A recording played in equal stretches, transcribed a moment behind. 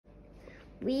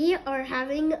We are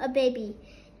having a baby.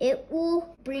 It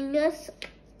will bring us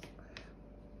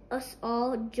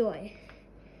all joy.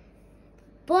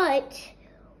 But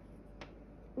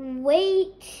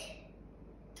wait.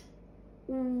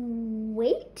 Mm-hmm.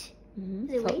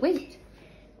 Is it But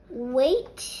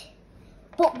wait.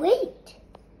 But wait.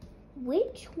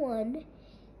 Which one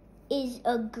is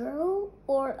a girl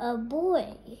or a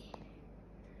boy?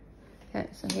 Okay,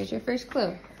 so here's your first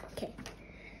clue. Okay.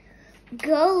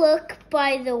 Go look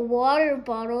by the water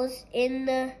bottles in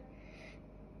the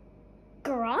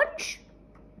garage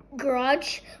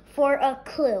for a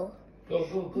clue.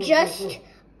 Go, Just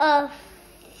a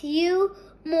few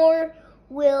more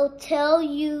will tell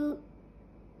you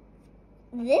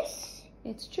this.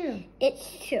 It's true.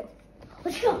 It's true.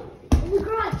 Let's go. In the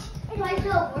garage. And I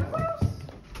know. Where else?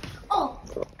 Oh,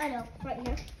 I know. Right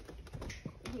here.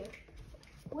 Here.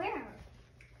 Where?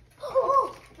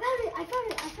 Oh, I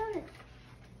found it.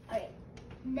 All right.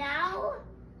 Now,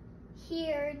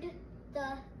 here's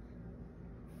the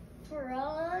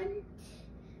front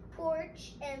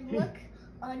porch and look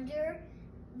under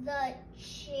the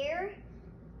chair.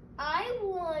 I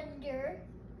wonder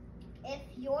if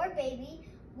your baby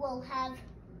will have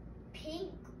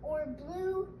pink or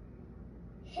blue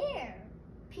hair.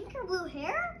 Pink or blue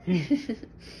hair?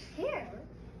 Hair.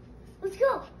 Let's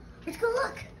go. Let's go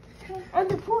look on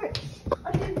the porch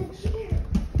under the chair.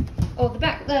 Oh, the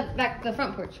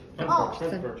front porch. Front porch.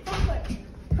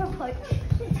 Front porch.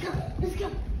 Let's go.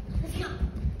 Let's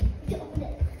open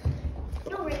it.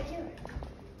 No, right here.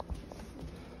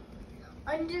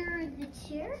 Under the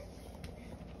chair?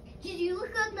 Did you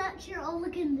look on that chair? I'll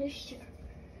look in this chair.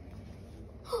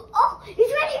 Oh,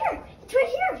 it's right here. It's right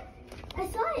here. I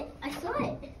saw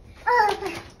it.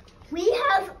 We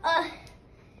have a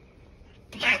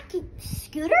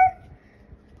scooter?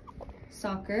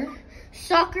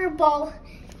 Soccer ball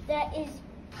that is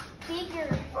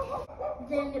bigger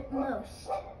than most.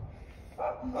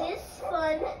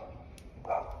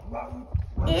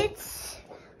 It's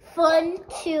fun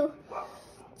to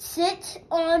sit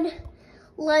on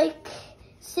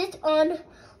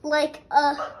like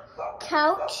a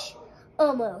couch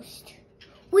almost.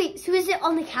 Wait, so is it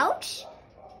on the couch?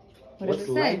 What's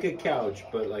like a couch,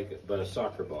 but a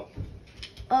soccer ball?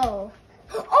 Oh,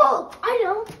 I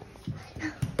know.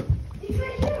 It's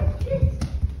right here.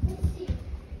 Let's see.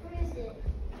 Where is it?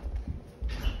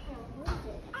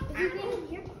 Is it in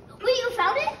here? Wait, you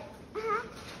found it? I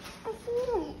see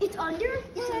it. It's under?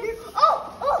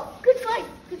 Oh, good find.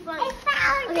 I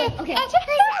found it. Okay. It's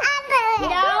under.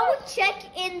 Now check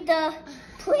in the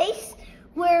place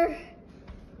where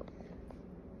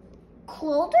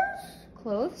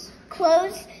clothes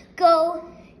go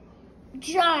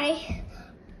dry.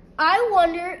 I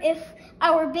wonder if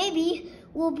our baby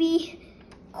will be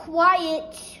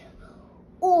quiet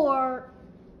or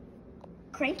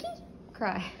cranky?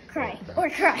 Cry.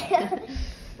 Let's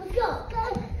go.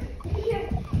 Here.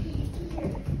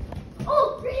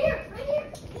 Oh, right here.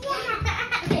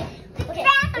 Yeah. Okay.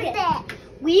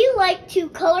 We like to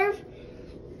color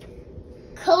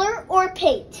or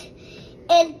paint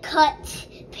and cut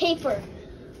paper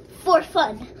for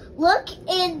fun. Look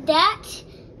in that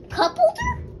cupboard,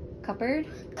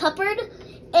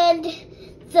 and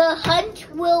the hunt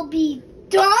will be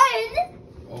done.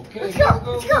 Okay. Let's go.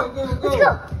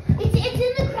 It's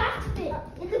in the craft bin.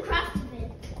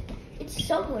 It's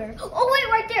somewhere. Oh wait,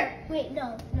 right there. Wait,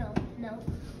 no.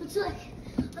 Let's look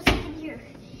in here.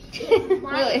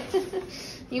 Really?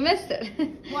 You missed it.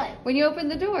 What? When you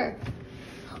opened the door.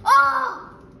 Oh!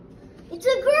 It's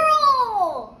a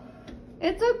girl!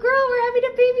 It's a girl. We're having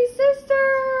a baby sister.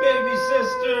 Baby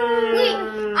sister! Wait,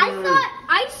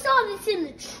 I saw this in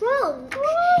the trunk.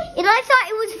 What? And I thought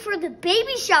it was for the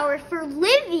baby shower for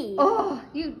Livy. Oh,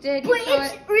 you did. But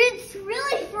it's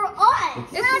really for us.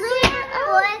 It's really for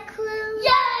us. One clue.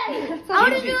 Yay! I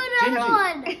want to do another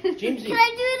one. Jamesy. Can I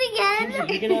do it again? Jamesy,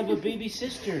 you're going to have a baby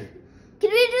sister. Can we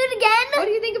do it again? What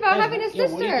do you think about having a sister?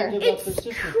 What do you think about the It's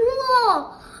sister?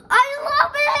 cool. I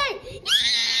love it. Yeah!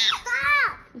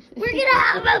 We're going to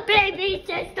have a baby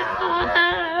sister.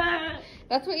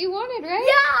 That's what you wanted, right?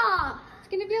 Yeah. It's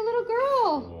going to be a little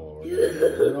girl. Oh,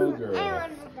 little girl. I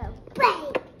want to go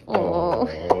play. Oh,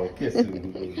 kiss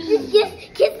him.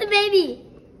 Kiss the baby.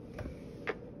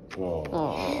 Oh.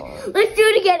 Oh. Let's do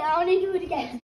it again. I want to do it again.